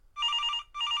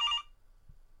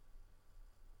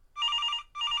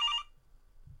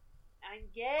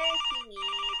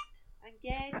I'm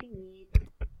getting it.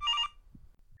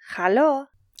 Hello?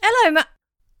 Hello,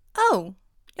 Oh,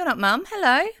 you're not Mum.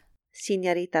 Hello.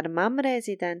 Señorita Mum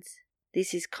residence.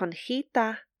 This is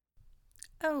Conchita.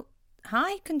 Oh,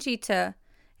 hi, Conchita.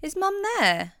 Is Mum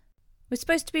there? We're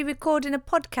supposed to be recording a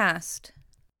podcast.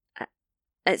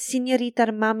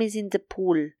 Señorita Mum is in the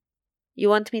pool. You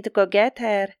want me to go get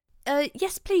her?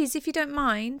 Yes, please, if you don't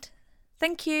mind.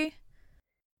 Thank you.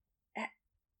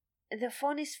 The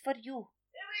phone is for you. Who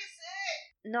is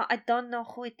it? No, I don't know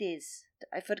who it is.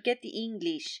 I forget the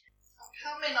English.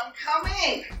 I'm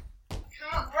coming. I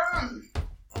can't run.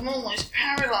 I'm almost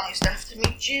paralysed after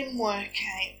my gym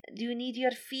workout. Do you need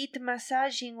your feet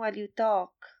massaging while you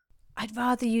talk? I'd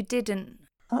rather you didn't.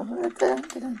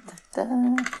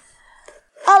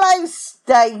 Hello,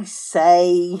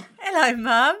 Stacey. Hello,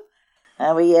 Mum.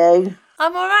 How are you?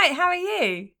 I'm all right. How are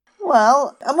you?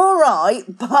 Well, I'm all right,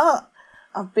 but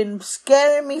I've been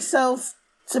scaring myself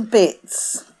to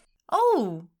bits.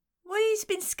 Oh, what have you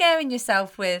been scaring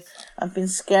yourself with? I've been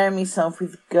scaring myself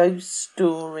with ghost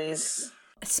stories.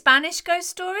 Spanish ghost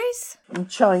stories? And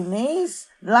Chinese,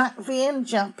 Latvian,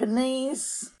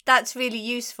 Japanese. That's really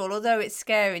useful, although it's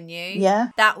scaring you. Yeah.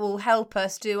 That will help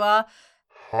us do our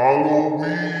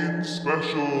Halloween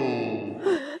special.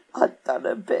 I've done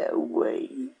a bit of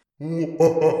wee.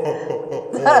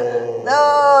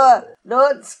 No,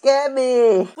 don't scare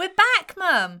me. We're back,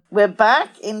 Mum. We're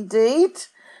back, indeed.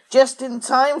 Just in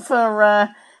time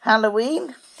for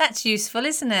Halloween. That's useful,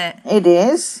 isn't it? It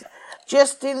is.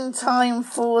 Just in time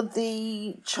for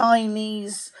the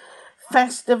Chinese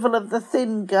Festival of the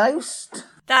Thin Ghost.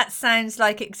 That sounds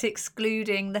like it's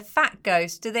excluding the fat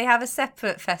ghost. Do they have a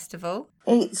separate festival?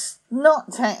 It's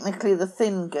not technically the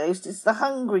Thin Ghost, it's the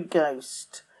Hungry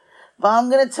Ghost. But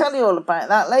I'm going to tell you all about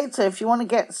that later if you want to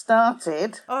get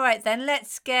started. All right, then,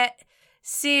 let's get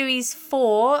Series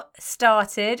 4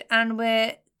 started, and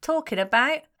we're talking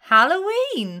about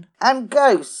Halloween. And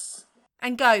ghosts.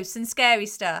 And ghosts and scary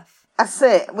stuff. That's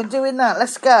it, we're doing that,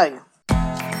 let's go.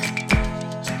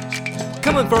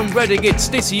 Coming from Reading, it's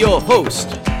Stacey, your host.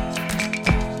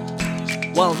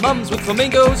 While Mums with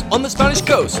flamingos on the Spanish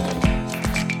coast.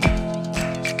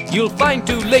 You'll find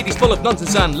two ladies full of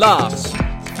nonsense and laughs,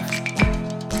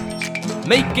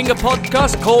 making a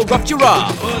podcast called Rough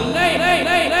Giraffe.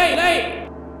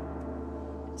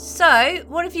 So,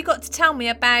 what have you got to tell me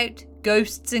about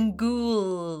ghosts and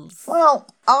ghouls? Well,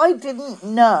 I didn't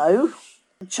know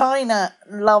China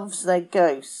loves their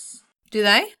ghosts. Do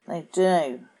they? They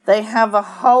do. They have a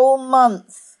whole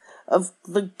month of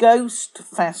the Ghost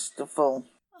Festival.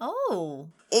 Oh.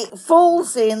 It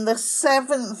falls in the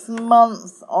 7th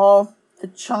month of the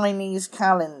Chinese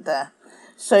calendar.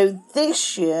 So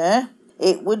this year,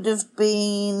 it would have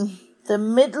been the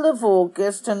middle of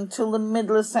August until the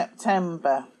middle of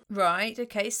September. Right,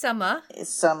 okay, summer.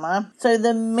 It's summer. So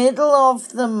the middle of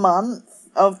the month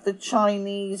of the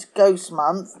Chinese ghost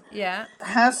month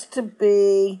has to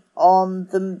be on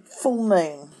the full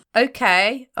moon.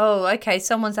 Okay. Oh, okay.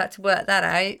 Someone's had to work that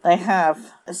out. They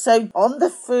have. So on the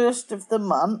 1st of the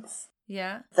month,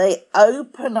 they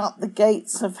open up the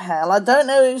gates of hell. I don't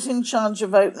know who's in charge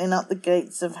of opening up the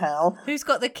gates of hell. Who's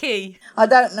got the key? I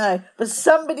don't know. But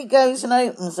somebody goes and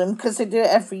opens them because they do it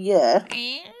every year.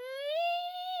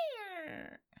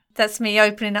 That's me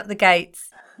opening up the gates.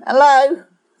 Hello?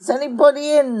 Is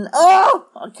anybody in? Oh,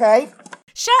 okay.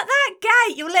 Shut that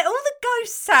gate. You'll let all the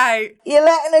ghosts out. You're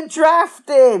letting a draft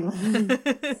in.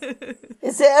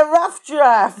 Is it a rough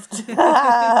draft?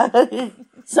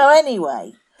 So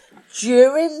anyway,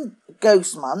 during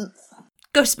Ghost Month.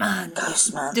 Ghost Month.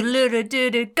 Ghost Month.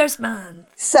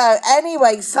 So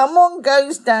anyway, someone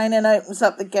goes down and opens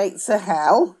up the gates of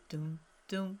hell. Dum,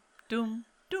 dum, dum,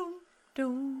 dum,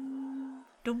 dum,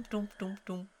 dum, dum, dum,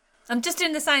 dum. I'm just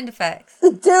doing the sound effects.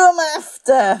 Do them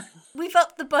after. We've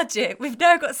upped the budget. We've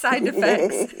now got sound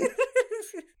effects.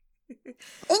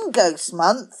 In Ghost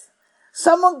Month,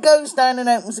 someone goes down and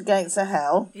opens the gates of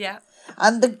hell. Yeah.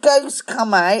 And the ghosts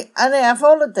come out and they have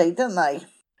holiday, don't they?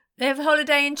 They have a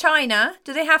holiday in China.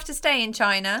 Do they have to stay in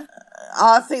China?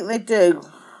 I think they do.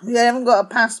 They haven't got a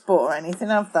passport or anything,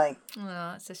 have they? Oh,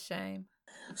 that's a shame.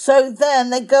 So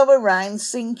then they go around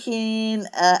seeking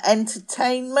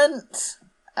entertainment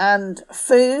and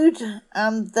food,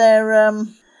 and they're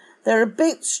a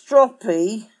bit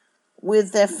stroppy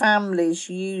with their families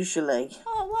usually.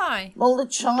 Oh, why? Well, the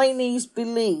Chinese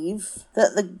believe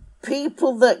that the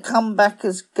people that come back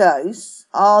as ghosts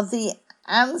are the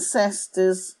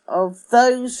ancestors of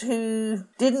those who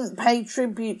didn't pay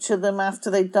tribute to them after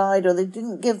they died, or they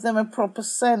didn't give them a proper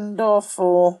send-off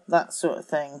or that sort of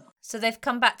thing. So they've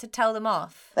come back to tell them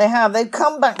off? They have. They've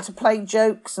come back to play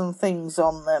jokes and things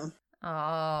on them.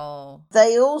 Oh.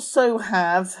 They also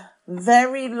have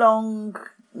very long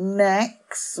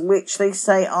necks, which they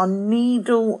say are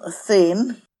needle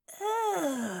thin,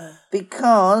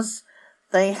 because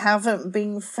they haven't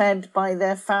been fed by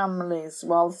their families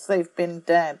whilst they've been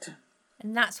dead.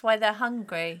 And that's why they're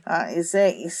hungry. That is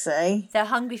it, you see. They're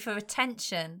hungry for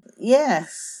attention.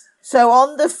 Yes. So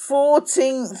on the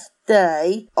 14th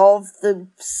day of the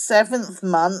 7th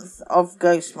month of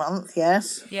Ghost Month,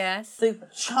 yes, Yes. the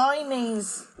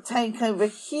Chinese take over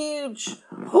huge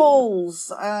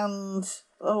halls and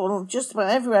just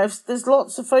about everywhere. There's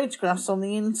lots of photographs on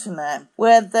the internet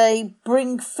where they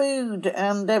bring food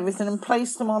and everything and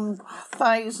place them on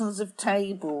thousands of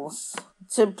tables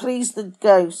to please the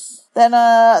ghosts. Then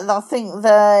I think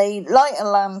they light a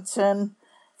lantern,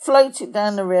 float it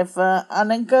down the river, and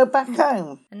then go back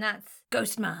home. And that's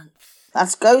Ghost Month.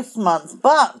 That's Ghost Month,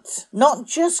 but not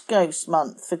just Ghost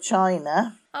Month for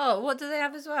China. Oh, what do they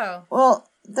have as well? Well,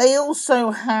 they also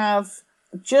have,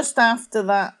 just after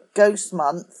that Ghost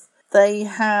Month, they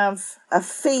have a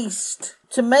feast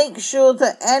to make sure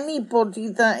that anybody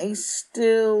that is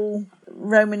still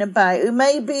roaming about, who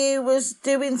maybe was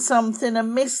doing something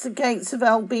and missed the gates of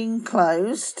hell being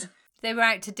closed, They were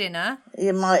out to dinner.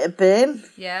 it might have been,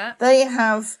 Yeah. they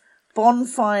have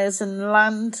bonfires and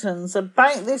lanterns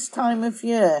about this time of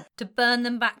year. To burn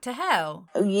them back to hell.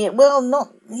 Oh, yeah, well,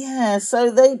 so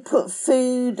they put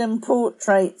food and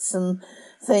portraits and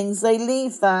things, they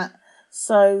leave that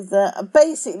so that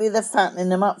basically they're fattening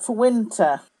them up for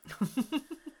winter.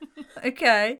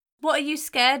 Okay. What are you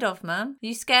scared of, Mum? Are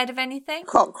you scared of anything?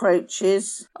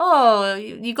 Cockroaches. Oh,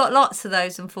 you got lots of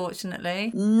those,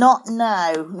 unfortunately. Not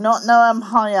now I'm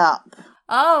high up.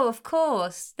 Oh, of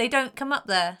course. They don't come up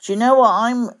there. Do you know what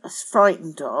I'm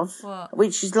frightened of? What?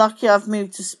 Which is lucky I've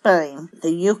moved to Spain. The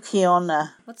Yukiona.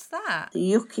 What's that? The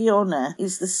Yukiona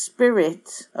is the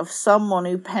spirit of someone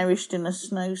who perished in a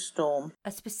snowstorm.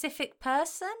 A specific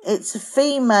person? It's a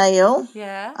female.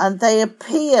 Yeah. And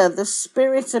the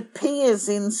spirit appears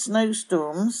in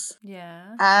snowstorms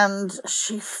Yeah. and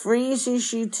she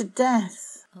freezes you to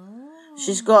death. Oh.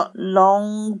 She's got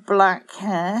long black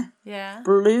hair, Yeah.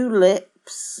 blue lips,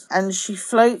 and she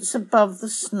floats above the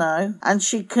snow, and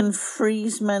she can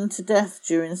freeze men to death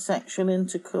during sexual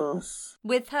intercourse.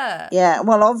 With her? Yeah,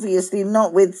 well, obviously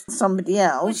not with somebody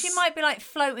else. Well, she might be like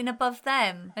floating above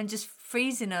them and just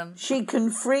freezing them. She can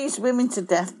freeze women to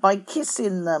death by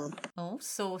kissing them. Oh,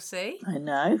 saucy. I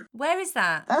know. Where is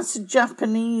that? That's a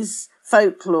Japanese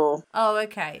folklore. Oh,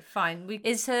 okay, fine.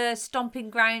 Is her stomping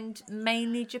ground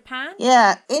mainly Japan?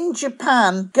 Yeah, in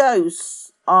Japan, ghosts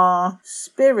are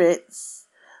spirits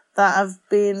that have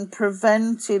been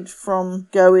prevented from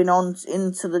going on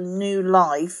into the new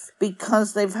life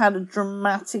because they've had a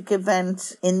dramatic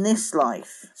event in this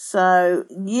life. So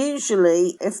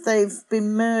usually if they've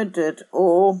been murdered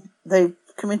or they've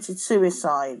committed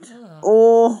suicide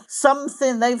or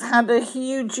something, they've had a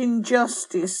huge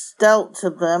injustice dealt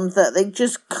to them that they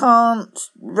just can't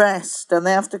rest and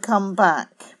they have to come back.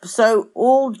 So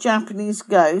all Japanese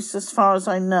ghosts, as far as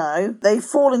I know, they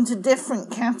fall into different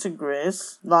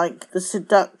categories, like the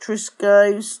seductress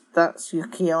ghost, that's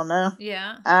Yukiona,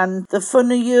 Yeah. and the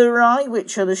Funayuri,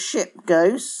 which are the ship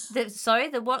ghosts.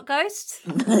 The what ghosts?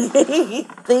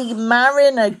 The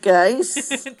mariner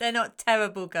ghosts. They're not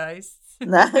terrible ghosts.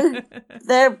 No,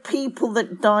 they're people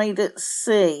that died at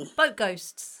sea. Boat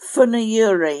ghosts.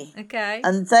 Funayuri. Okay.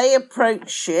 And they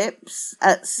approach ships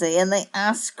at sea and they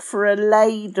ask for a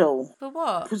ladle. For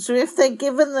what? So if they're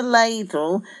given the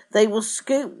ladle, they will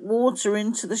scoop water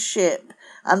into the ship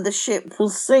and the ship will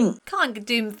sink. Can't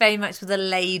do very much with a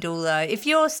ladle, though. If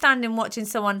you're standing watching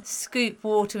someone scoop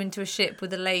water into a ship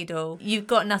with a ladle, you've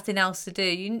got nothing else to do.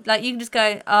 You can just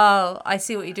go, oh, I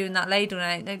see what you're doing with that ladle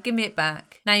now. No, give me it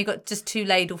back. Now you've got just 2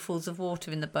 ladlefuls of water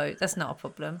in the boat. That's not a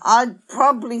problem. I'd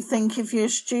probably think if you're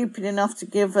stupid enough to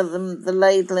give them the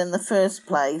ladle in the first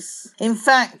place. In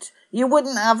fact, you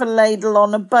wouldn't have a ladle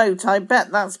on a boat. I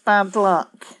bet that's bad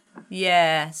luck.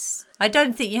 Yes. I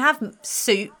don't think you have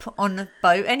soup on a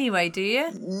boat anyway, do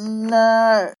you?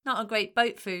 No. Not a great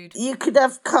boat food. You could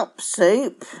have cup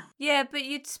soup. Yeah, but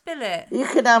you'd spill it. You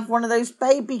could have one of those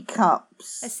baby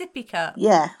cups. A sippy cup.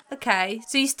 Yeah. Okay,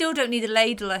 so you still don't need a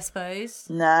ladle, I suppose.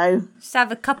 No. Just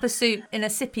have a cup of soup in a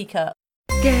sippy cup.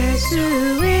 Guess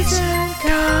who isn't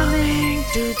coming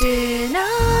to dinner?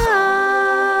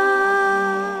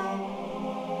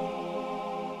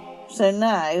 So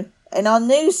now, In our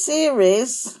new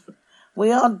series,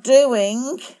 we are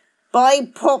doing, by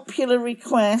popular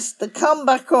request, the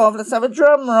comeback of, let's have a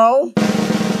drum roll,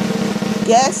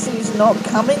 Guess Who's Not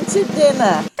Coming to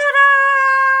Dinner?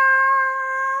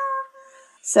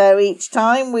 So each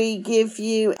time we give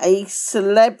you a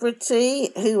celebrity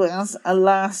who has,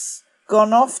 alas,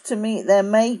 gone off to meet their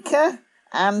maker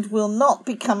and will not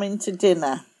be coming to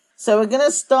dinner. So we're going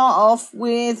to start off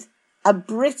with a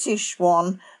British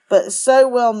one, but so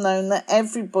well known that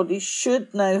everybody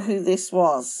should know who this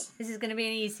was. This is going to be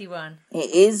an easy one.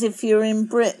 It is if you're in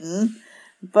Britain,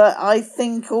 but I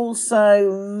think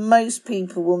also most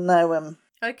people will know him.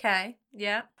 Okay,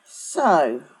 yeah.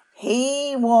 So,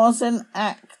 he was an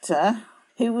actor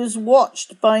who was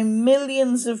watched by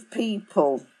millions of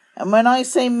people. And when I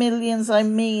say millions, I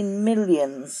mean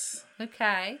millions.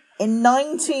 Okay. In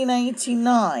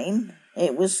 1989,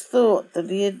 it was thought that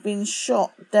he had been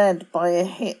shot dead by a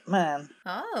hitman.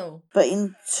 Oh. But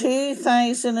in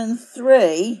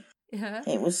 2003, Yeah.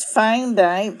 it was found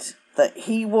out that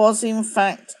he was in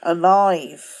fact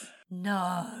alive.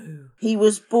 No. He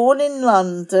was born in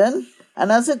London,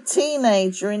 and as a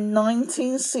teenager in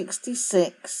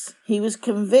 1966, he was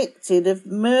convicted of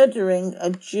murdering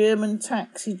a German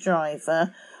taxi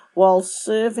driver while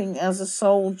serving as a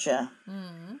soldier.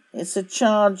 It's a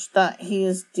charge that he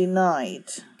has denied.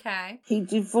 Okay. He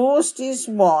divorced his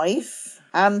wife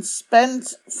and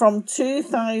spent from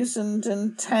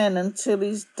 2010 until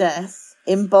his death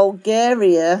in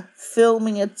Bulgaria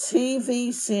filming a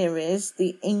TV series,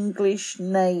 The English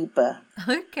Neighbour.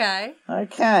 Okay.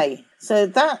 Okay, so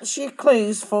that's your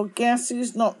clues for Guess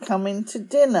Who's Not Coming to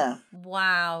Dinner.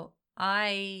 Wow.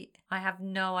 I have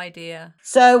no idea.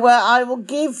 So I will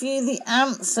give you the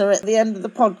answer at the end of the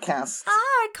podcast.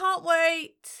 I can't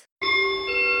wait.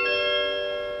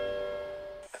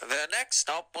 The next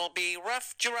stop will be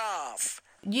Rough Giraffe.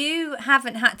 You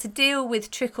haven't had to deal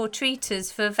with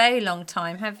trick-or-treaters for a very long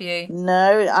time, have you?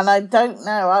 No, and I don't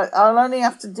know. I'll only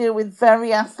have to deal with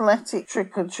very athletic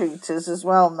trick-or-treaters as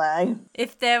well now.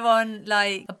 If they're on,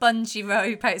 like, a bungee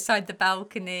rope outside the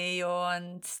balcony or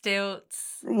on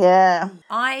stilts. Yeah.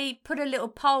 I put a little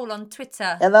poll on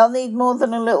Twitter And I'll need more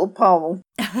than a little poll.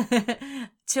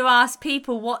 to ask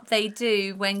people what they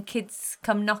do when kids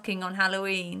come knocking on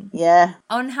Halloween. Yeah.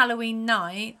 On Halloween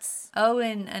night,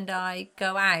 Owen and I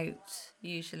go out,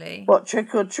 usually. What,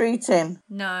 trick-or-treating?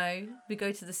 No, we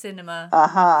go to the cinema.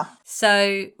 Aha.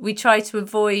 So we try to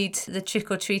avoid the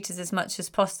trick-or-treaters as much as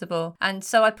possible. And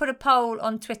so I put a poll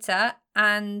on Twitter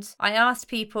and I asked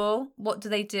people, what do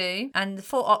they do? And the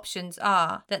 4 options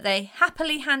are that they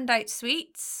happily hand out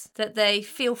sweets, that they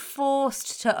feel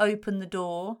forced to open the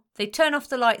door, they turn off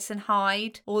the lights and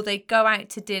hide, or they go out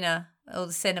to dinner or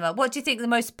the cinema. What do you think the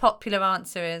most popular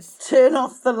answer is? Turn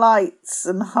off the lights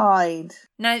and hide.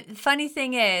 Now, the funny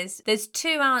thing is, there's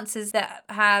 2 answers that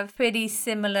have pretty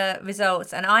similar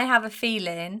results, and I have a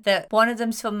feeling that one of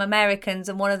them's from Americans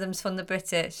and one of them's from the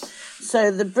British.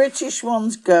 So the British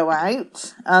ones go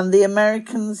out and the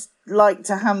Americans like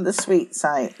to hand the sweets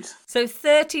out. So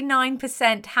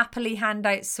 39% happily hand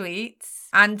out sweets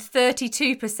and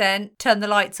 32% turn the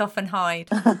lights off and hide.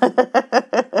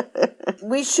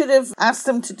 We should have asked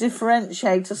them to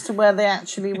differentiate as to where they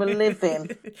actually were living.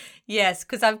 Yes,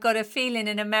 because I've got a feeling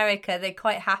in America they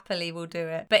quite happily will do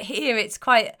it. But here it's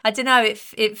quite, I don't know,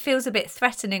 it feels a bit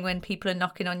threatening when people are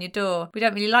knocking on your door. We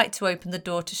don't really like to open the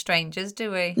door to strangers,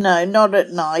 do we? No, not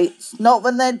at night. Not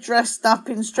when they're dressed up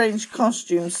in strange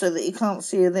costumes so that you can't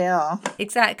see who they are.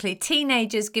 Exactly.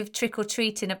 Teenagers give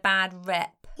trick-or-treating a bad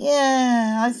rep.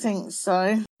 Yeah, I think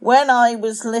so. When I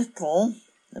was little,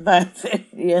 about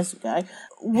 50 years ago,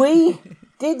 we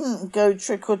didn't go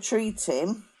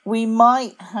trick-or-treating. We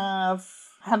might have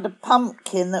had a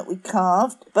pumpkin that we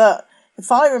carved, but if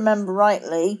I remember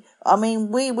rightly, I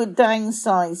mean, we were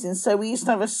downsizing, so we used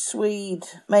to have a swede,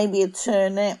 maybe a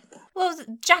turnip. Well,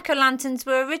 jack-o'-lanterns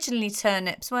were originally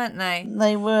turnips, weren't they?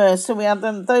 They were, so we had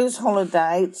those hollowed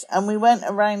out, and we went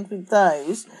around with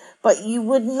those. But you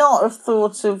would not have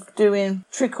thought of doing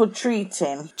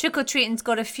trick-or-treating. Trick-or-treating's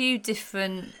got a few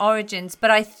different origins, but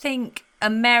I think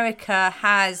America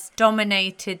has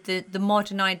dominated the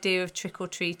modern idea of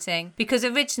trick-or-treating, because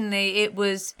originally it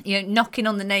was, knocking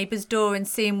on the neighbour's door and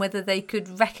seeing whether they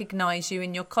could recognise you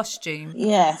in your costume.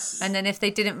 Yes. And then if they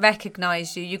didn't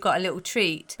recognise you, you got a little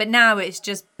treat. But now it's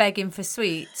just begging for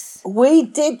sweets. We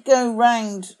did go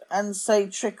round and say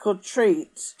trick or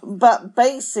treat, but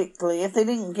basically if they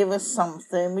didn't give us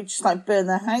something, we just burn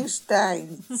the house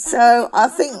down. So I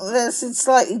think there's a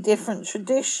slightly different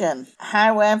tradition.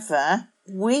 However,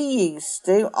 we used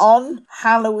to, on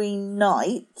Halloween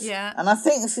night, Yeah. and I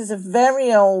think this is a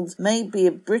very old, maybe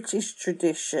a British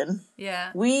tradition,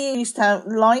 Yeah. we used to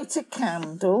light a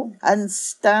candle and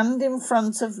stand in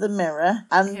front of the mirror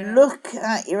and Yeah. look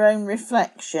at your own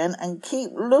reflection and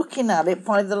keep looking at it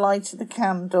by the light of the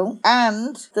candle.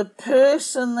 And the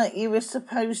person that you were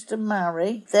supposed to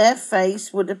marry, their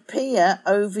face would appear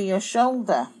over your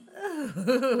shoulder.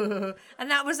 And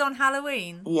that was on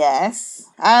Halloween? Yes.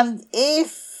 And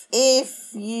if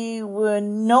you were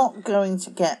not going to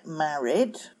get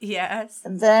married, Yes.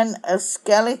 then a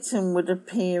skeleton would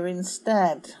appear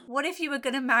instead. What if you were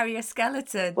going to marry a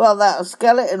skeleton? Well, that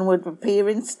skeleton would appear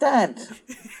instead.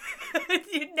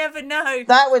 You'd never know.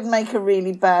 That would make a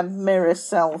really bad mirror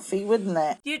selfie, wouldn't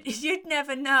it? You'd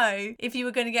never know if you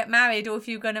were going to get married or if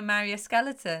you were going to marry a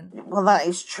skeleton. Well, that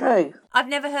is true. I've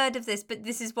never heard of this, but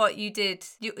this is what you did.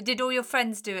 Did all your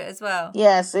friends do it as well?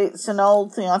 Yes, it's an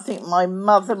old thing. I think my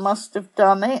mother must have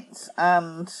done it,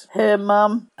 and her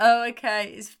mum. Oh,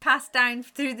 okay. It's passed down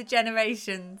through the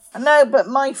generations. No, but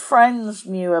my friends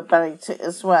knew about it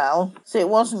as well, so it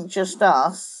wasn't just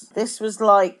us. This was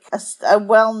like a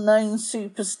well-known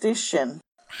superstition.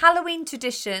 Halloween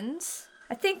traditions.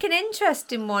 I think an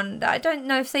interesting one that I don't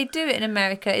know if they do it in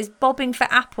America is bobbing for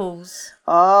apples.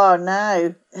 Oh,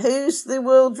 no. Who's the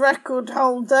world record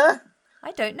holder?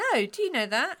 I don't know. Do you know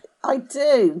that? I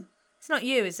do. It's not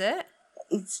you, is it?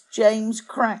 It's James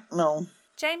Cracknell.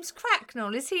 James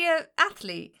Cracknell. Is he an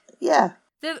athlete? Yeah.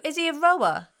 Is he a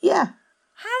rower? Yeah.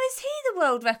 How is he the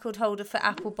world record holder for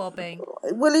apple bobbing?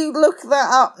 Will you look that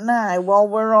up now while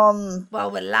we're on...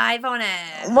 Well, we're live on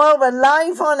air. While we're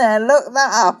live on air, look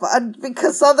that up. And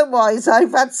because otherwise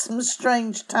I've had some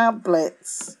strange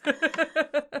tablets.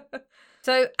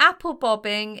 So apple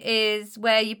bobbing is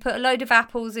where you put a load of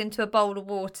apples into a bowl of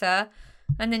water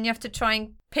and then you have to try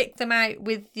and pick them out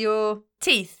with your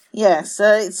teeth. Yeah,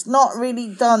 so it's not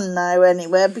really done now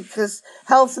anywhere because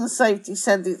Health and Safety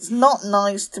said it's not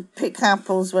nice to pick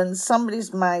apples when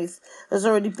somebody's mouth has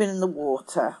already been in the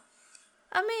water.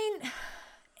 I mean,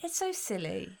 it's so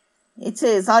silly. It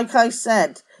is. Like I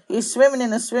said, you're swimming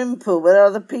in a swimming pool where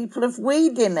other people have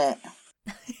weed in it.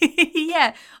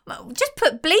 Yeah, just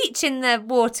put bleach in the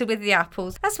water with the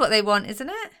apples. That's what they want, isn't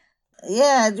it?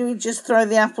 Yeah, do we just throw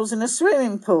the apples in a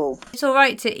swimming pool? It's all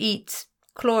right to eat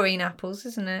chlorine apples,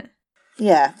 isn't it?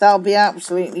 Yeah, that'll be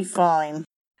absolutely fine.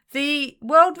 The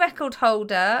world record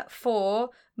holder for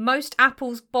most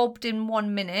apples bobbed in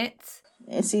 1 minute.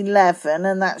 It's 11,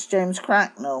 and that's James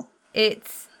Cracknell.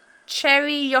 It's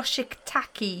Cherry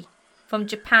Yoshitake from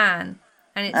Japan.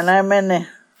 And it's And how many?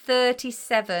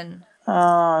 37.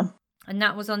 Oh, And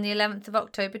that was on the 11th of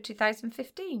October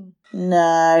 2015.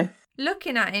 no.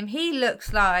 Looking at him, he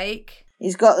looks like...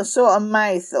 He's got the sort of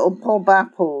mouth that'll pop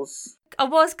apples. I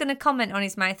was going to comment on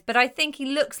his mouth, but I think he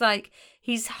looks like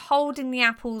he's holding the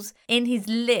apples in his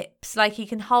lips, like he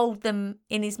can hold them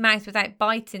in his mouth without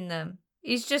biting them.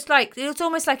 He's just like, it's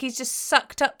almost like he's just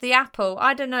sucked up the apple.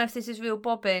 I don't know if this is real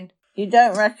bobbing. You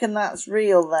don't reckon that's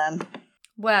real then?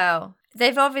 Well,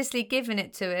 they've obviously given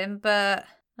it to him, but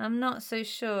I'm not so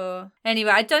sure.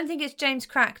 Anyway, I don't think it's James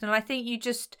Cracknell. I think you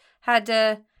just had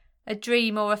a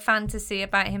dream or a fantasy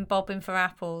about him bobbing for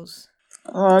apples.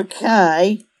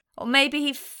 Okay. Or maybe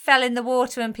he fell in the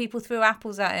water and people threw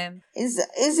apples at him. Is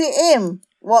it him?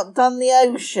 What done the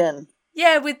ocean?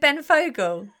 Yeah, with Ben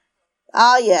Fogle.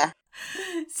 Ah, yeah.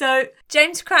 So,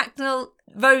 James Cracknell,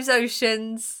 Rose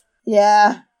Oceans,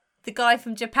 Yeah. the guy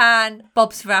from Japan,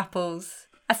 bobs for apples.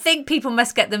 I think people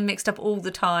must get them mixed up all the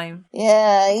time.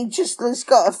 Yeah, he's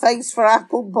got a face for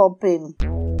apple bobbing.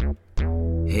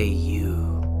 Hey, you.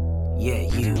 Yeah,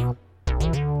 you.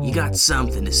 You got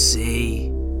something to say?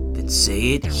 Then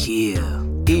say it here.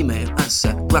 Email us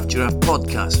at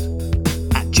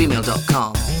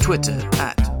roughgiraffepodcast@gmail.com, Twitter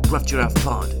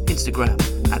 @roughgiraffepod, Instagram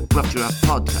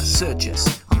 @roughgiraffepodcast. Search us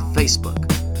on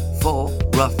Facebook for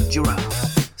Rough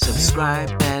Giraffe.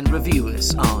 Subscribe and review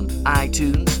us on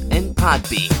iTunes and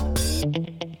Podbean.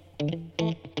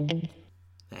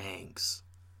 Thanks.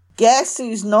 Guess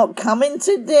who's not coming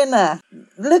to dinner?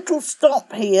 Little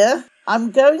stop here.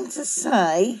 I'm going to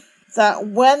say that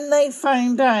when they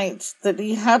found out that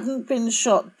he hadn't been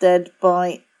shot dead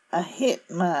by a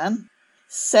hitman,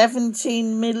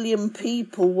 17 million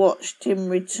people watched him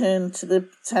return to the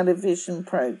television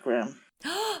programme.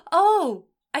 Oh,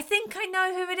 I think I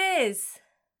know who it is.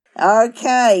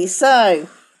 Okay, so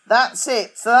that's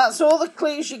it. So that's all the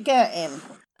clues you're getting.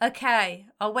 Okay,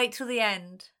 I'll wait till the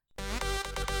end.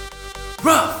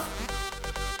 Rough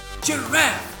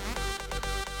Giraffe.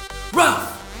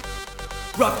 Rough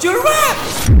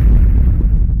Giraffe.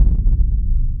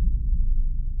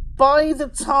 by the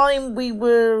time we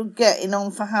were getting on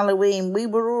for Halloween, we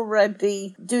were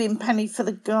already doing Penny for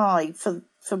the Guy for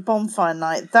bonfire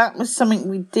night. That was something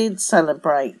we did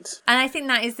celebrate. And I think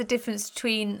that is the difference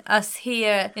between us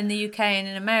here in the UK and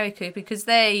in America, because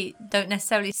they don't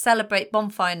necessarily celebrate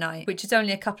bonfire night, which is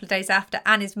only a couple of days after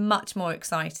and is much more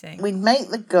exciting. We'd make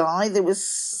the guy. There was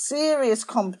serious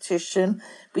competition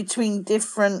between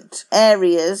different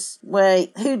areas where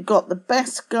who'd got the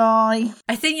best guy.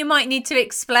 I think you might need to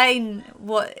explain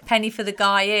what Penny for the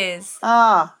Guy is.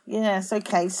 Ah, yes,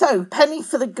 okay. So, Penny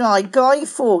for the Guy. Guy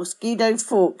Fawkes, Guido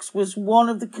Fawkes, was one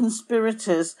of the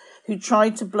conspirators who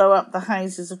tried to blow up the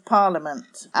Houses of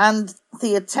Parliament. And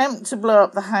the attempt to blow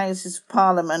up the Houses of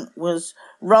Parliament was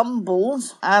rumbled,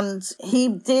 and he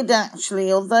did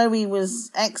actually, although he was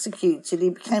executed, he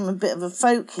became a bit of a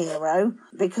folk hero,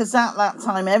 because at that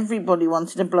time everybody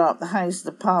wanted to blow up the Houses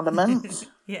of Parliament.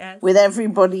 Yes. With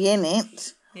everybody in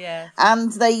it. Yeah.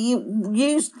 And they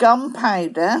used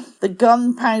gunpowder, the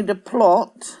gunpowder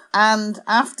plot, and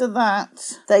after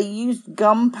that they used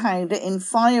gunpowder in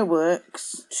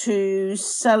fireworks to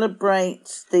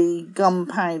celebrate the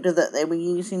gunpowder that they were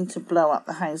using to blow up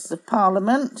the Houses of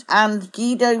Parliament. And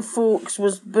Guido Fawkes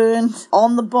was burnt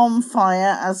on the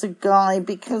bonfire as a guy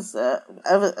because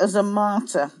as a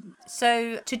martyr.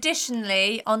 So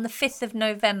traditionally on the 5th of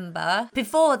November,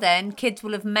 before then, kids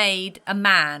will have made a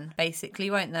man,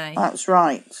 basically, won't they? That's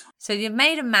right. So you've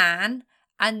made a man,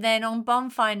 and then on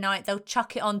bonfire night, they'll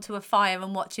chuck it onto a fire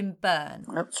and watch him burn.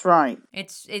 That's right.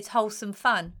 It's wholesome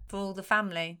fun for all the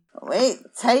family.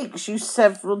 It takes you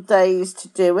several days to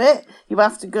do it. You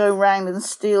have to go round and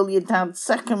steal your dad's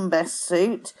second best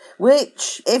suit,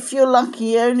 which, if you're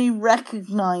lucky, only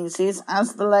recognises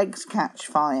as the legs catch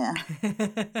fire.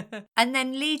 And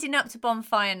then leading up to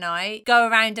bonfire night, go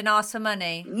around and ask for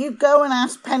money. You go and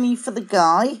ask Penny for the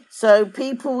Guy. So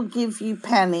people will give you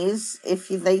pennies if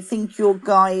they think your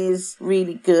guy is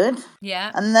really good.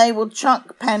 Yeah. And they will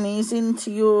chuck pennies into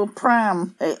your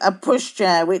pram, a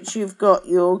pushchair, which you've got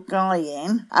your guy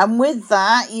in. And with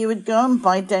that, you would go and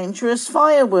buy dangerous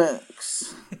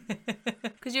fireworks.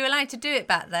 Because you were allowed to do it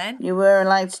back then. You were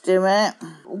allowed to do it.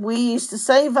 We used to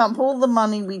save up all the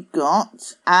money we'd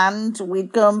got, and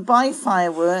we'd go and buy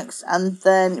fireworks, and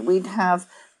then we'd have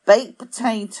baked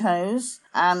potatoes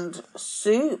and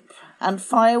soup and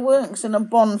fireworks and a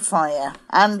bonfire.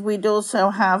 And we'd also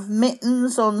have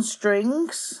mittens on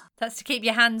strings. That's to keep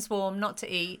your hands warm, not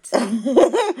to eat.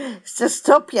 It's to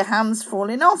stop your hands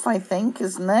falling off, I think,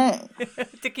 isn't it?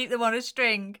 To keep them on a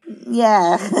string.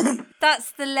 Yeah.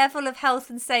 That's the level of health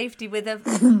and safety with a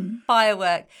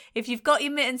firework. If you've got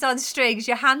your mittens on strings,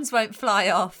 your hands won't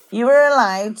fly off. You were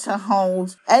allowed to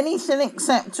hold anything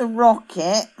except a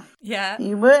rocket. Yeah.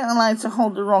 You weren't allowed to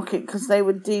hold a rocket because they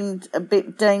were deemed a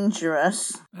bit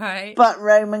dangerous. Right. But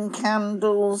Roman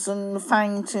candles and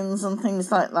fountains and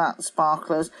things like that,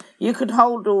 sparklers, you could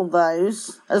hold all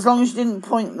those as long as you didn't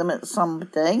point them at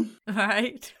somebody.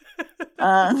 Right.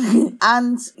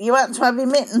 And you had to have your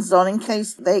mittens on in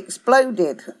case they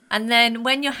exploded. And then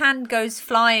when your hand goes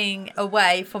flying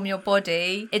away from your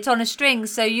body, it's on a string,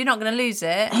 so you're not going to lose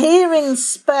it. Here in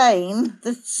Spain,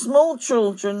 the small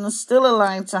children are still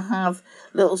allowed to have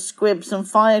little squibs and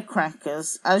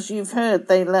firecrackers. As you've heard,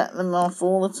 they let them off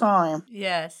all the time.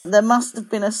 Yes. There must have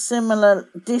been a similar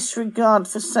disregard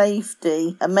for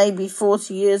safety maybe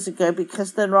 40 years ago,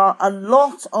 because there are a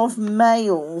lot of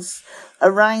males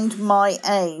around my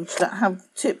age that have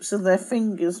tips of their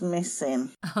fingers missing.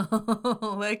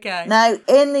 Oh, okay. Now,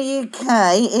 in the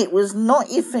UK, it was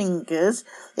not your fingers,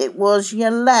 it was your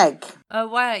leg. Oh,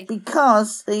 wait.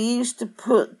 Because they used to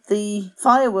put the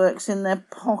fireworks in their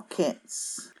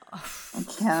pockets.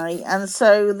 Okay, and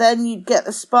so then you'd get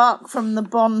the spark from the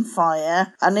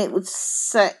bonfire and it would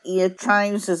set your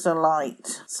trousers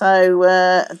alight. So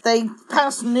they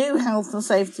passed new health and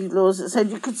safety laws that said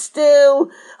you could still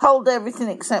hold everything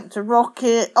except a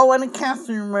rocket. Oh, and a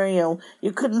Catherine wheel.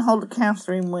 You couldn't hold a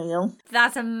Catherine wheel.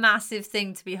 That's a massive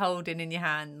thing to be holding in your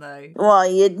hand, though. Why,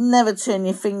 you'd never turn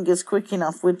your fingers quick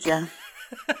enough, would you?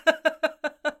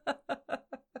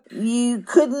 You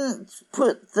couldn't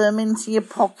put them into your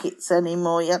pockets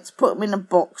anymore. You had to put them in a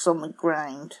box on the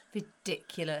ground.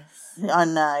 Ridiculous. I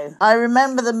know. I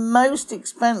remember the most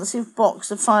expensive box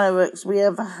of fireworks we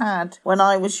ever had when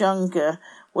I was younger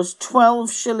was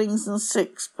 12 shillings and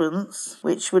sixpence,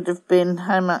 which would have been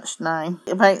how much now?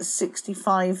 About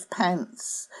 65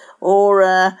 pence. Or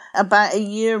about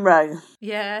 €1.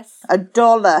 Yes.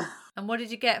 $1. And what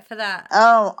did you get for that?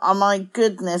 Oh, my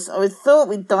goodness. I thought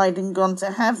we'd died and gone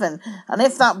to heaven. And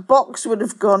if that box would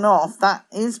have gone off, that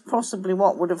is possibly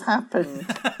what would have happened.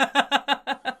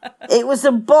 It was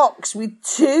a box with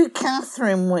 2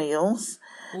 Catherine wheels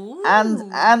Ooh.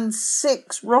 and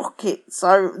 6 rockets.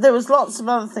 There was lots of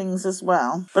other things as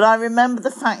well, but I remember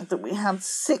the fact that we had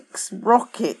 6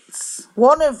 rockets.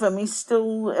 One of them is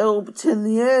still orbiting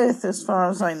the Earth, as far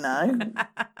as I know.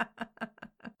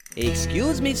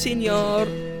 Excuse me, senor.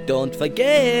 Don't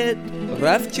forget,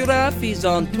 Rough Giraffe is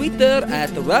on Twitter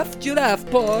at Rough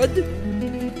Giraffe Pod.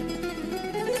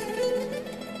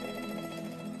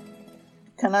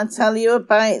 Can I tell you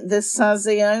about the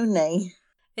Sazione?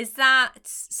 Is that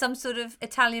some sort of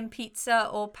Italian pizza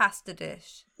or pasta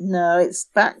dish? No, it's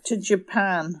back to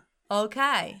Japan.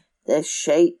 Okay. They're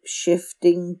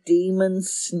shape-shifting demon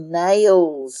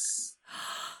snails.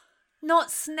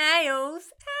 Not snails.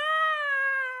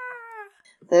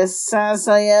 The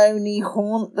Sazione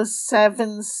haunt the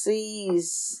 7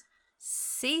 seas.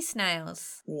 Sea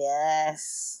snails.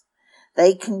 Yes.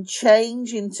 They can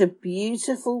change into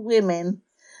beautiful women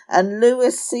and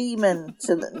lure seamen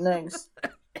to the... No.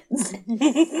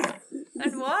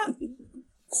 And what?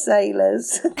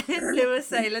 Sailors. Lure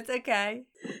sailors, okay.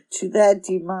 To their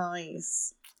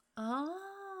demise.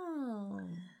 Oh.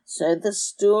 So the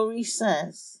story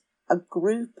says a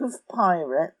group of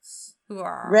pirates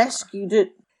Rawr.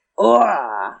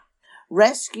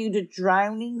 rescued a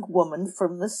drowning woman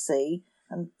from the sea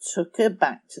and took her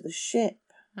back to the ship.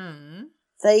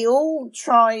 They all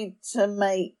tried to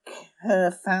make her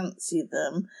fancy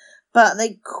them, but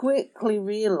they quickly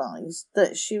realised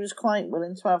that she was quite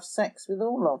willing to have sex with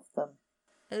all of them.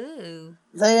 Ooh.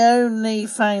 They only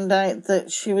found out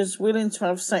that she was willing to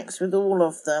have sex with all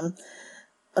of them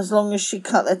as long as she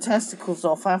cut their testicles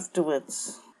off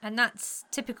afterwards. And that's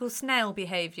typical snail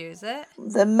behaviour, is it?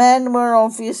 The men were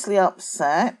obviously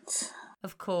upset.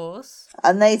 Of course.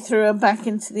 And they threw her back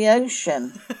into the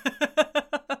ocean.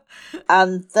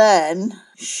 And then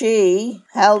she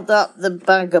held up the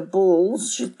bag of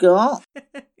balls she'd got.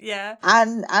 Yeah.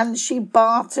 And she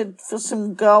bartered for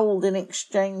some gold in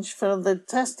exchange for the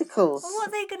testicles. Well, what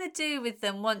are they going to do with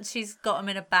them once she's got them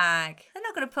in a bag? They're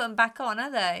not going to put them back on,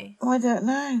 are they? I don't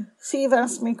know. See, you've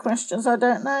asked me questions I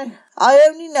don't know. I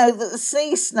only know that the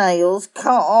sea snails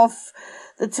cut off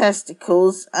the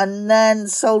testicles and then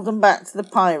sold them back to the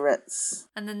pirates.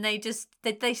 And then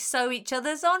did they sew each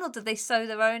other's on, or did they sew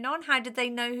their own on? How did they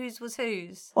know whose was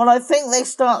whose? Well, I think they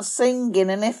start singing,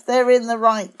 and if they're in the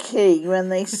right key when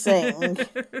they sing,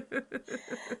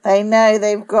 they know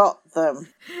they've got them.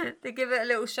 They give it a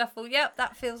little shuffle. Yep,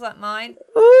 that feels like mine.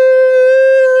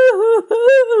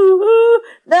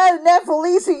 No, Neville,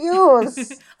 these are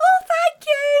yours. Oh, thank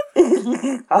you.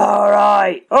 All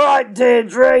right,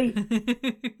 Deirdre.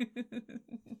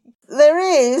 There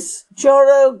is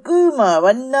Jorogumo,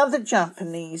 another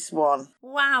Japanese one.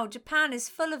 Wow, Japan is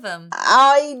full of them.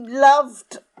 I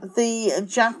loved the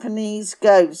Japanese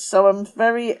ghosts, so I'm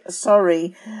very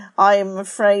sorry. I am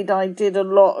afraid I did a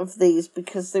lot of these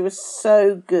because they were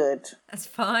so good. That's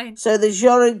fine. So the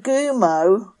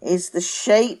Jorogumo is the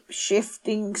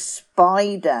shape-shifting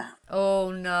spider.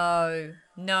 Oh, no.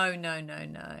 No.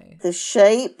 The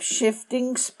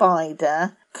shape-shifting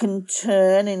spider can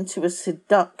turn into a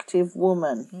seductive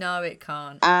woman. No, it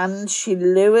can't. And she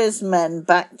lures men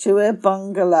back to her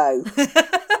bungalow.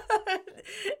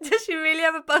 Does she really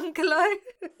have a bungalow?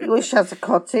 Well, she has a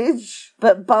cottage,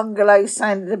 but bungalow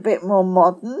sounded a bit more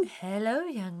modern. Hello,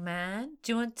 young man.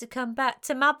 Do you want to come back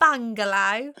to my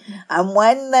bungalow? And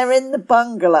when they're in the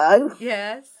bungalow,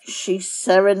 yes, she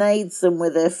serenades them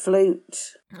with her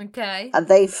flute. Okay. And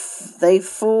they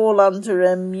fall under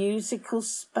a musical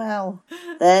spell.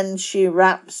 Then she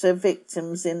wraps her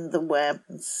victims in the web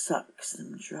and sucks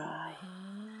them dry.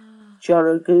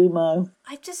 Jorogumo.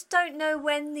 I just don't know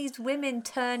when these women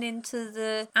turn into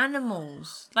the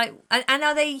animals. Like, and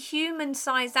are they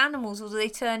human-sized animals, or do they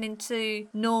turn into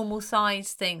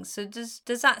normal-sized things? So does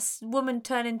that woman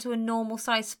turn into a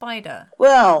normal-sized spider?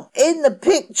 Well, in the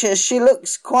picture she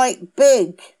looks quite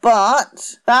big,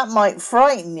 but that might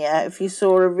frighten you if you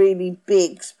saw a really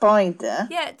big spider.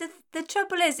 Yeah, the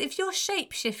trouble is, if you're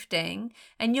shape-shifting,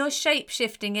 and you're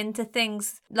shape-shifting into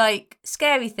things like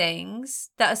scary things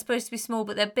that are supposed to be small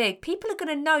but they're big, people are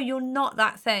going to know you're not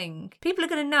that thing. People are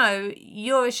going to know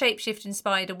you're a shape-shifting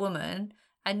spider woman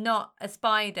and not a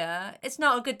spider. It's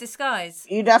not a good disguise.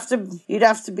 You'd have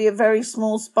to be a very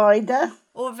small spider.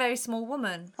 Or a very small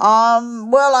woman.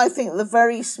 Well, I think the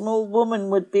very small woman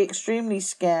would be extremely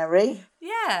scary.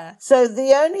 Yeah. So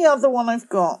the only other one I've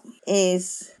got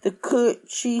is the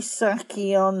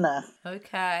Kuchisakiona.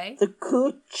 Okay. The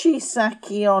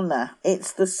Kuchisakiona.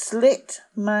 It's the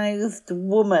slit-mouthed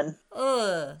woman.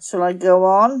 Ugh. Shall I go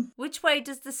on? Which way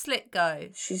does the slit go?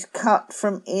 She's cut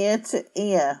from ear to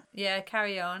ear. Yeah,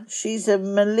 carry on. She's a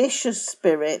malicious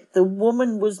spirit. The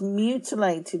woman was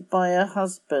mutilated by her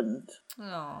husband.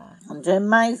 Oh. And her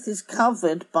mouth is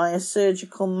covered by a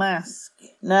surgical mask.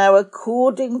 Now,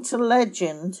 according to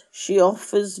legend, she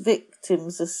offers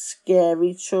victims a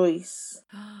scary choice.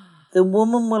 The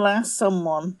woman will ask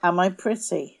someone, "Am I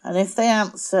pretty?" And if they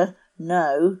answer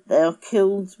no, they are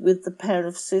killed with the pair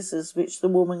of scissors which the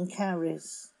woman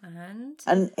carries.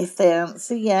 And if they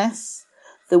answer yes,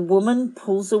 the woman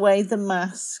pulls away the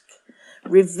mask,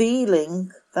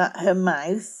 revealing that her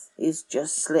mouth is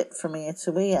just slit from ear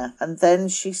to ear. And then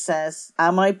she says,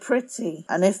 "Am I pretty?"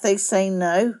 And if they say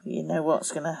no, you know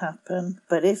what's going to happen.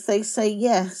 But if they say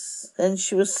yes, then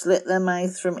she will slit their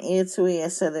mouth from ear to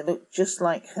ear so they look just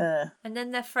like her. And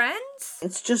then they're friends?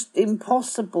 It's just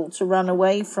impossible to run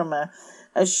away from her,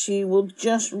 as she will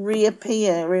just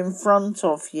reappear in front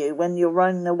of you when you're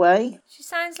running away. She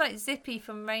sounds like Zippy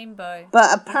from Rainbow.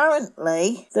 But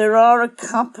apparently there are a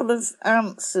couple of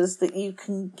answers that you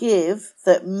can give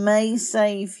that may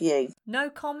save you. No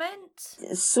comment?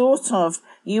 Sort of.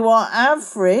 You are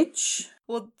average.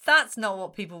 Well, that's not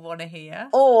what people want to hear.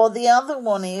 Or the other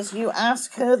one is you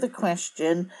ask her the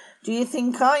question, "Do you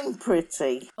think I'm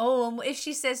pretty?" Oh, and if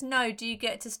she says no, do you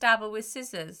get to stab her with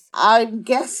scissors? I'm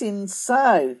guessing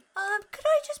so. Could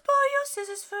I just borrow your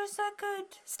scissors for a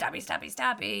second? Stabby, stabby,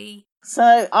 stabby.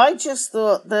 So I just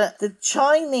thought that the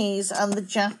Chinese and the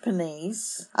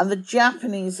Japanese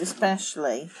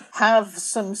especially, have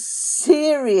some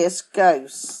serious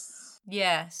ghosts.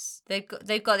 Yes, they've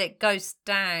got it ghost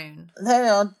down. They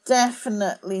are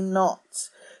definitely not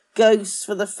ghosts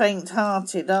for the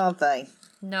faint-hearted, are they?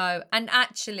 No, and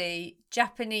actually,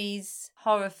 Japanese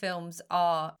horror films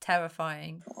are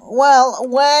terrifying. Well,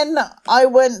 when I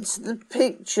went to the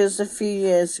pictures a few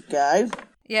years ago,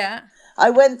 Yeah. I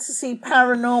went to see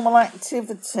Paranormal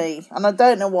Activity, and I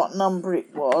don't know what number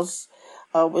it was.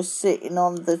 I was sitting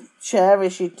on the chair,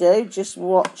 as you do, just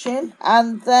watching,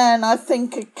 and then I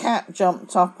think a cat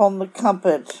jumped up on the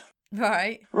cupboard.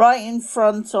 Right. Right in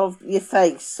front of your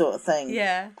face, sort of thing.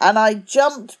 Yeah. And I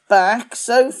jumped back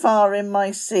so far in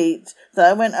my seat that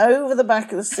I went over the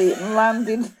back of the seat and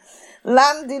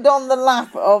landed on the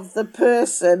lap of the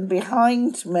person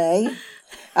behind me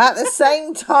at the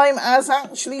same time as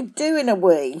actually doing a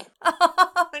wee.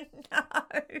 Oh, no.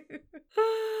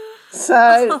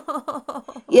 So,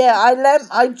 yeah,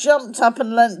 I jumped up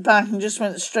and leant back and just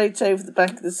went straight over the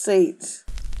back of the seat.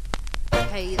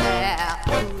 Hey there,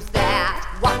 who's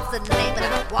that? What's the name of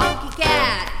that wonky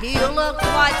cat? He looks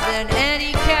whiter than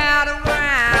any cat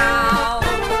around.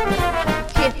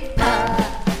 Kipper,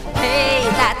 hey,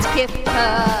 that's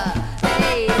Kipper.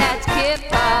 Hey, that's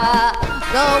Kipper,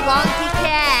 the wonky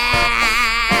cat.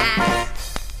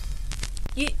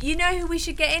 You know who we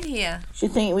should get in here? Do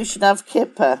you think we should have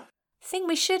Kipper? I think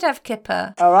we should have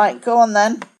Kipper. All right, go on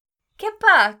then.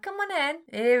 Kipper, come on in.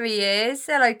 Here he is.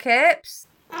 Hello, Kips.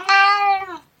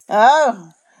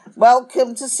 Oh,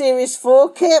 welcome to Series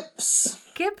 4, Kips.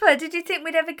 Kipper, did you think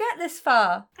we'd ever get this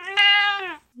far?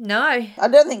 No. I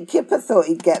don't think Kipper thought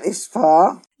he'd get this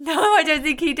far. No, I don't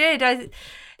think he did.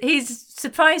 He's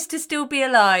surprised to still be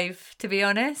alive, to be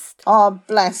honest. Oh,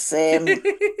 bless him.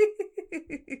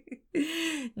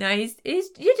 No,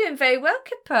 you're doing very well,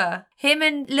 Kipper. Him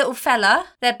and little fella,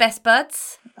 they're best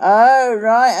buds. Oh,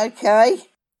 right, okay.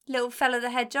 Little fella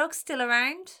the hedgehog still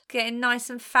around, getting nice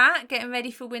and fat, getting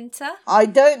ready for winter. I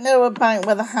don't know about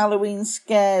whether Halloween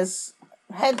scares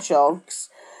hedgehogs,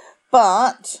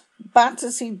 but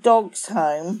Battersea Dogs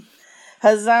Home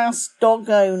has asked dog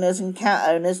owners and cat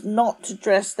owners not to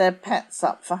dress their pets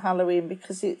up for Halloween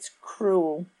because it's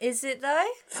cruel. Is it though?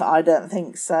 I don't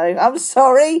think so. I'm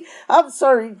sorry,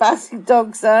 Battersea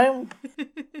Dogs Home.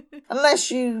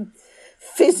 Unless you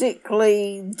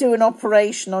physically do an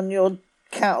operation on your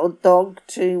cat or dog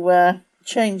to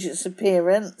change its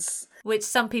appearance. Which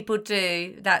some people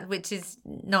do, which is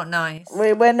not nice.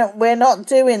 We're not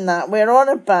doing that. We're on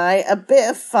about a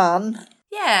bit of fun.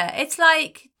 Yeah, it's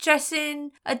like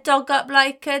dressing a dog up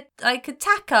like a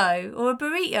taco or a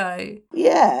burrito.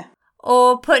 Yeah.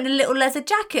 Or putting a little leather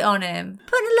jacket on him.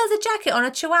 Putting a leather jacket on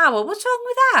a chihuahua. What's wrong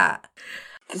with that?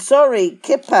 Sorry,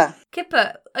 Kipper.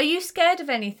 Kipper, are you scared of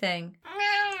anything?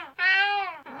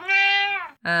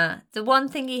 The one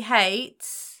thing he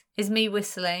hates is me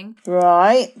whistling.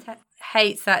 Right.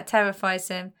 Hates that, terrifies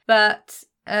him. But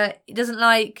he doesn't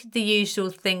like the usual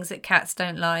things that cats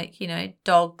don't like. You know,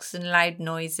 dogs and loud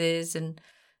noises and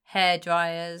hair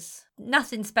dryers.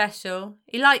 Nothing special.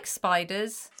 He likes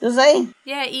spiders. Does he?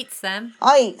 Yeah, he eats them.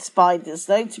 I eat spiders,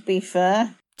 though, to be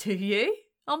fair. Do you?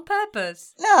 On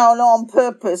purpose? No, not on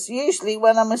purpose. Usually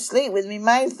when I'm asleep with my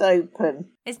mouth open.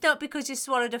 It's not because you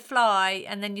swallowed a fly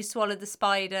and then you swallowed the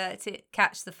spider to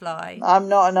catch the fly. I'm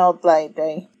not an old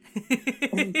lady.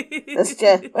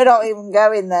 We're not even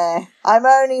going there. I'm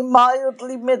only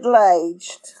mildly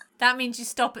middle-aged. That means you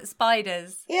stop at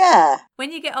spiders. Yeah.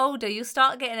 When you get older, you'll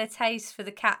start getting a taste for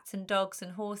the cats and dogs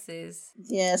and horses.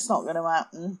 Yeah, it's not going to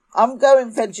happen. I'm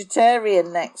going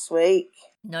vegetarian next week.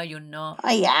 No, you're not.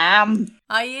 I am.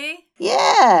 Are you?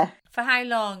 Yeah. For how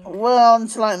long? Well,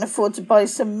 until I can afford to buy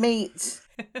some meat.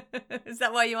 Is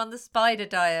that why you're on the spider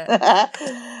diet?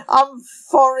 I'm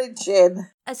foraging.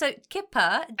 So,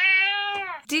 Kipper,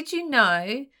 did you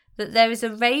know that there is a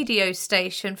radio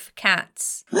station for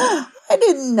cats? I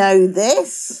didn't know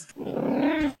this.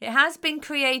 It has been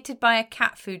created by a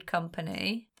cat food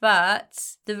company,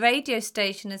 but the radio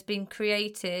station has been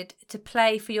created to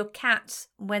play for your cats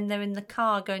when they're in the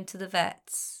car going to the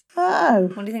vets. Oh.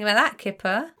 What do you think about that,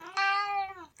 Kipper?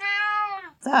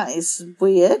 That is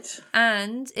weird.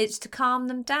 And it's to calm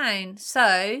them down.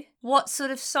 So, what sort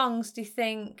of songs do you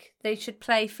think they should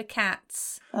play for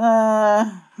cats?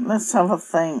 Let's have a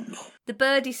think. The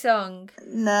birdie song.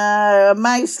 No, a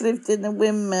mouse lived in a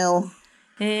windmill.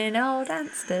 In old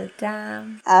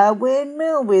Amsterdam. A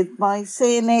windmill with mice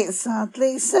in it,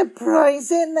 sadly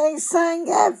surprising, they sang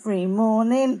every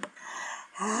morning.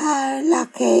 How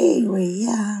lucky we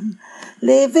am,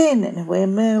 living in a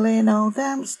windmill in old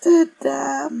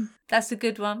Amsterdam. That's a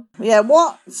good one. Yeah,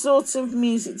 what sort of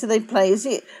music do they play? Is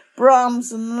it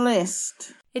Brahms and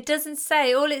Liszt? It doesn't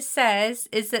say. All it says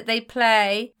is that they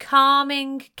play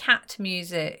calming cat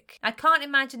music. I can't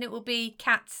imagine it will be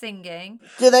cats singing.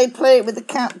 Do they play it with the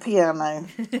cat piano?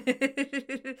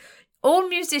 All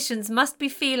musicians must be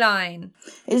feline.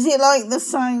 Is it like the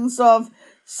sounds of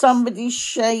somebody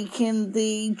shaking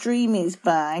the Dreamies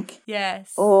bag?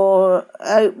 Yes. Or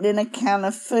opening a can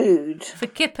of food? For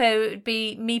Kipper, it would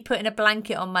be me putting a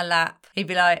blanket on my lap. He'd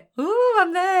be like, ooh,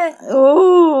 I'm there.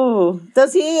 Ooh.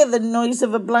 Does he hear the noise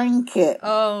of a blanket?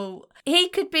 Oh, he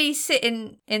could be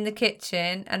sitting in the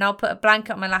kitchen and I'll put a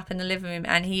blanket on my lap in the living room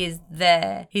and he is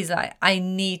there. He's like, I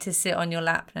need to sit on your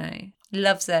lap now.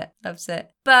 Loves it, loves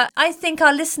it. But I think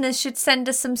our listeners should send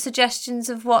us some suggestions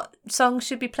of what songs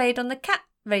should be played on the cat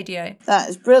radio. That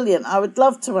is brilliant. I would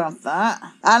love to have that.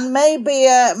 And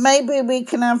maybe we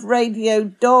can have Radio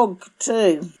Dog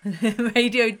too.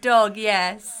 Radio Dog,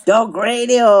 yes. Dog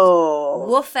Radio.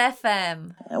 Woof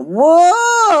FM.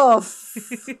 Woof.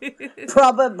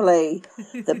 Probably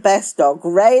the best dog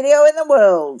radio in the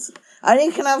world. And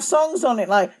you can have songs on it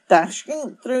like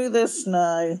Dashing Through the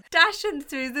Snow. Dashing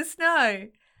Through the Snow.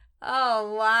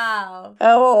 Oh, wow.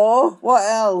 Oh, what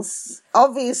else?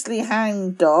 Obviously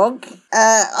Hound Dog.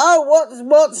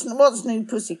 What's New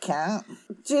Pussycat?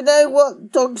 Do you know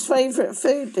what dog's favourite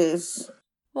food is?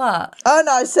 What? Oh,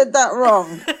 no, I said that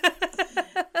wrong.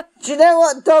 Do you know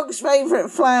what dog's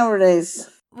favourite flower is?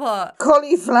 What?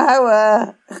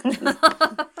 Cauliflower.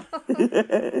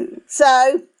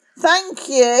 So, thank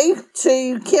you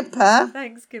to Kipper.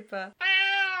 Thanks, Kipper.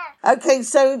 Okay,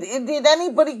 so did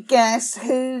anybody guess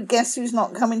who's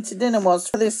not coming to dinner was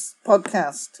for this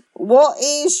podcast? What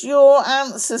is your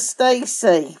answer,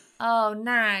 Stacey? Oh,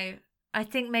 no. I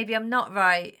think maybe I'm not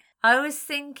right. I was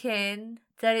thinking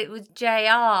that it was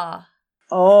JR.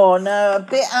 Oh, no, a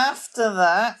bit after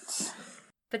that.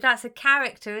 But that's a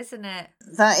character, isn't it?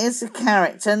 That is a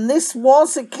character, and this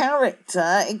was a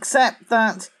character, except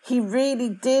that he really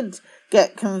did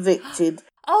get convicted.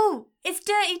 Oh, it's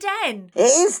Dirty Den. It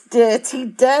is Dirty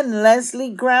Den,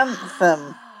 Leslie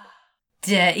Grantham.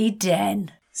 Dirty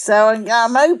Den. So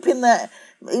I'm hoping that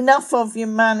enough of you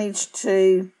managed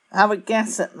to have a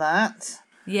guess at that.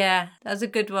 Yeah, that was a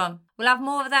good one. We'll have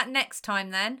more of that next time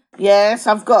then. Yes,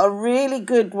 I've got a really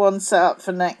good one set up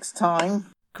for next time.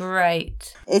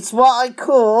 Great. It's what I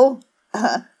call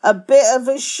a bit of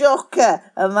a shocker,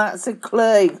 and that's a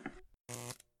clue.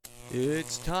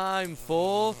 It's time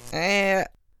for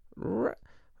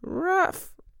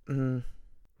rough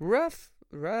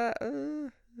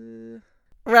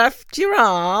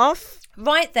giraffe.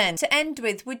 Right then, to end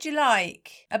with, would you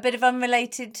like a bit of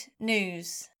unrelated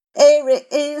news? Here it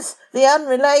is, the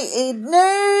unrelated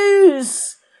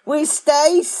news with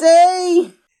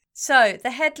Stacey. So,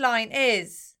 the headline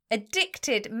is,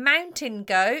 addicted mountain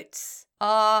goats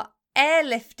are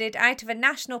airlifted out of a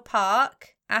national park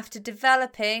after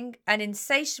developing an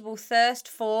insatiable thirst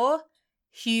for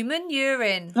human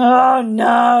urine. Oh,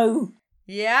 no.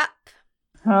 Yep.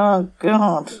 Oh,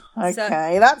 God.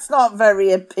 Okay, that's not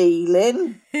very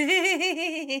appealing.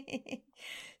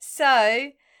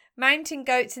 So, mountain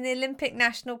goats in the Olympic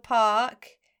National Park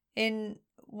in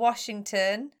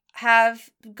Washington have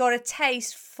got a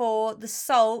taste for the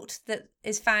salt that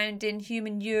is found in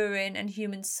human urine and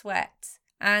human sweat.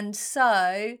 And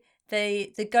so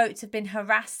the goats have been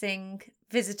harassing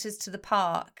visitors to the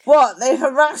park. What? They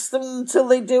harass them until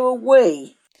they do a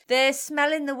wee? They're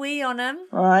smelling the wee on them.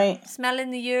 Right.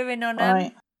 Smelling the urine on them.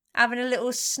 Right. Having a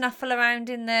little snuffle around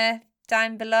in there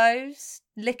down below.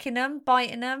 Licking them,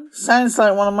 biting them. Sounds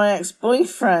like one of my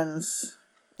ex-boyfriends.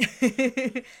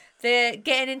 They're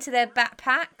getting into their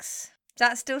backpacks. Does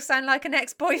that still sound like an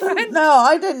ex-boyfriend? No,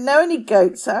 I didn't know any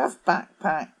goats that have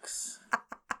backpacks.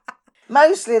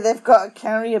 Mostly they've got a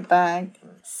carrier bag.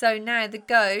 So now the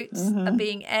goats are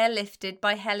being airlifted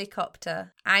by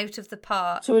helicopter out of the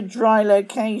park. To a dry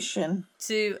location.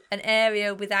 To an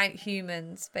area without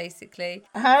humans, basically.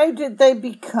 How did they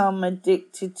become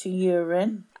addicted to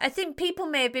urine? I think people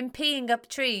may have been peeing up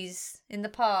trees in the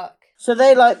park. So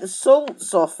they like the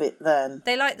salts off it then?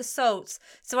 They like the salts.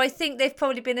 So I think they've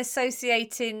probably been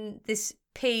associating this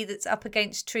pee that's up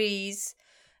against trees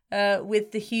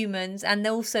with the humans, and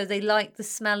also they like the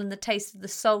smell and the taste of the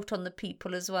salt on the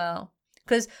people as well.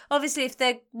 Because obviously if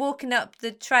they're walking up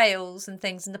the trails and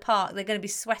things in the park, they're going to be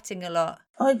sweating a lot.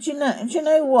 Oh, do you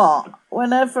know what?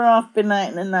 Whenever I've been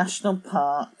out in a national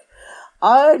park,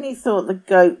 I only thought the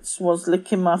goats was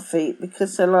licking my feet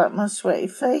because they like my sweaty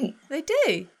feet. They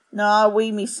do? No, I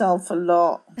wee myself a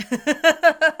lot.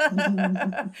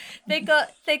 They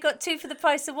got 2 for the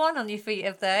price of 1 on your feet,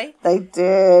 have they? They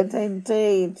did,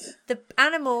 indeed. The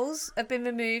animals have been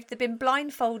removed. They've been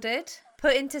blindfolded,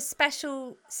 put into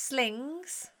special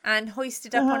slings and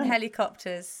hoisted up on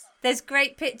helicopters. There's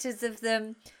great pictures of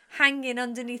them hanging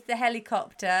underneath the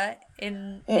helicopter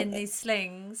in these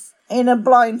slings. In a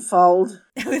blindfold.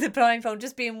 With a blindfold,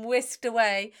 just being whisked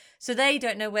away, so they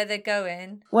don't know where they're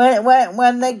going.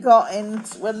 When they got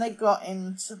into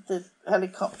the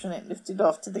helicopter and it lifted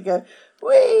off, did they go,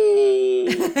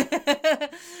 whee?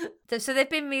 So they've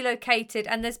been relocated,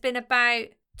 and there's been about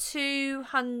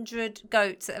 200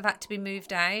 goats that have had to be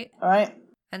moved out. Right.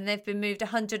 And they've been moved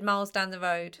 100 miles down the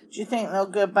road. Do you think they'll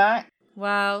go back?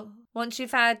 Well, once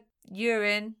you've had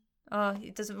urine,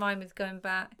 it doesn't rhyme with going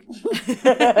back.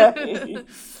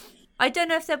 I don't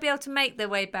know if they'll be able to make their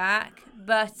way back,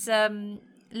 but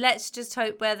let's just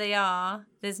hope where they are,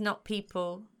 there's not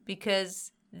people,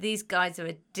 because these guys are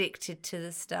addicted to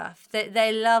the stuff.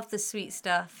 They love the sweet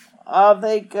stuff. Are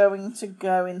they going to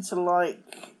go into,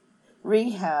 like,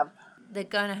 rehab? They're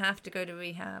going to have to go to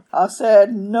rehab. I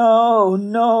said,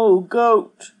 no,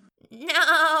 goat.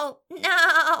 No.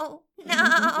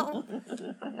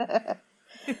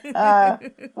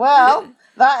 Well,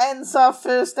 that ends our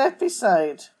first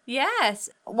episode. Yes.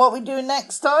 What we do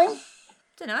next time?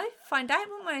 Don't know. Find out,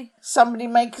 won't we? Somebody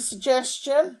make a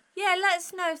suggestion. Yeah, let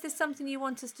us know if there's something you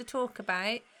want us to talk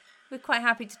about. We're quite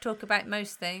happy to talk about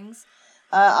most things.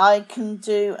 I can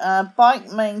do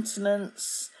bike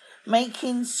maintenance,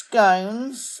 making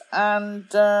scones,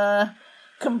 and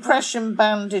compression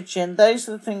bandaging. Those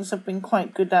are the things I've been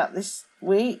quite good at this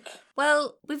week.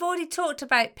 Well, we've already talked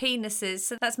about penises,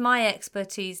 so that's my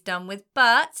expertise done with.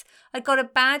 But I got a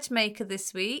badge maker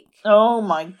this week. Oh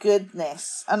my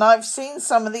goodness. And I've seen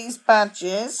some of these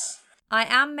badges. I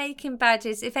am making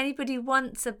badges. If anybody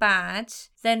wants a badge,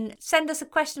 then send us a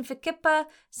question for Kipper,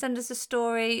 send us a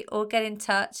story, or get in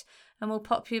touch, and we'll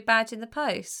pop you a badge in the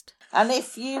post. And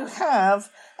if you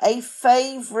have a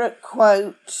favourite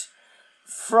quote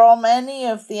from any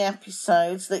of the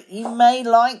episodes that you may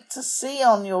like to see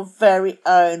on your very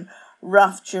own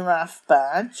Rough Giraffe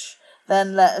badge,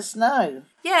 then let us know.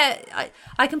 Yeah,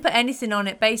 I can put anything on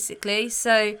it, basically.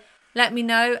 So let me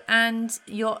know, and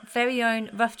your very own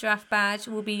Rough Giraffe badge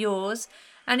will be yours.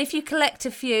 And if you collect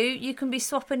a few, you can be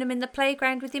swapping them in the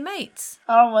playground with your mates.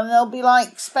 Oh, and there'll be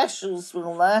like specials,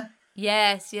 will there?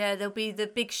 Yes, yeah, there'll be the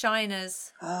big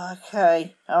shiners.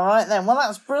 Okay, all right then. Well,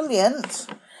 that's brilliant.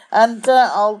 And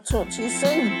I'll talk to you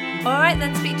soon. All right,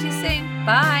 then. Speak to you soon.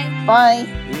 Bye. Bye.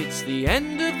 It's the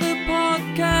end of the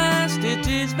podcast. It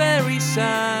is very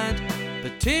sad.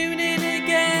 But tune in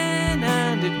again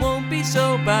and it won't be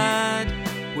so bad.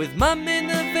 With Mum in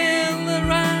the villa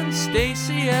and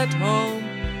Stacey at home.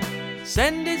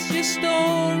 Send us your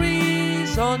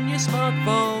stories on your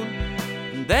smartphone.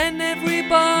 And then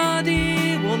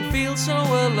everybody won't feel so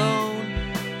alone.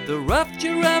 The Rough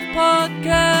Giraffe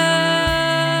Podcast.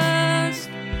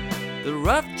 The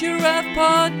Rough Giraffe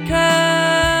Podcast.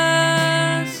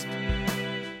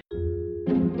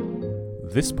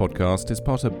 This podcast is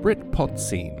part of Britpod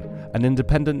Scene, an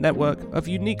independent network of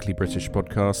uniquely British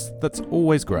podcasts that's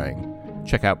always growing.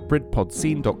 Check out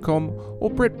BritpodScene.com or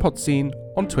Britpod Scene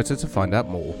on Twitter to find out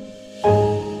more.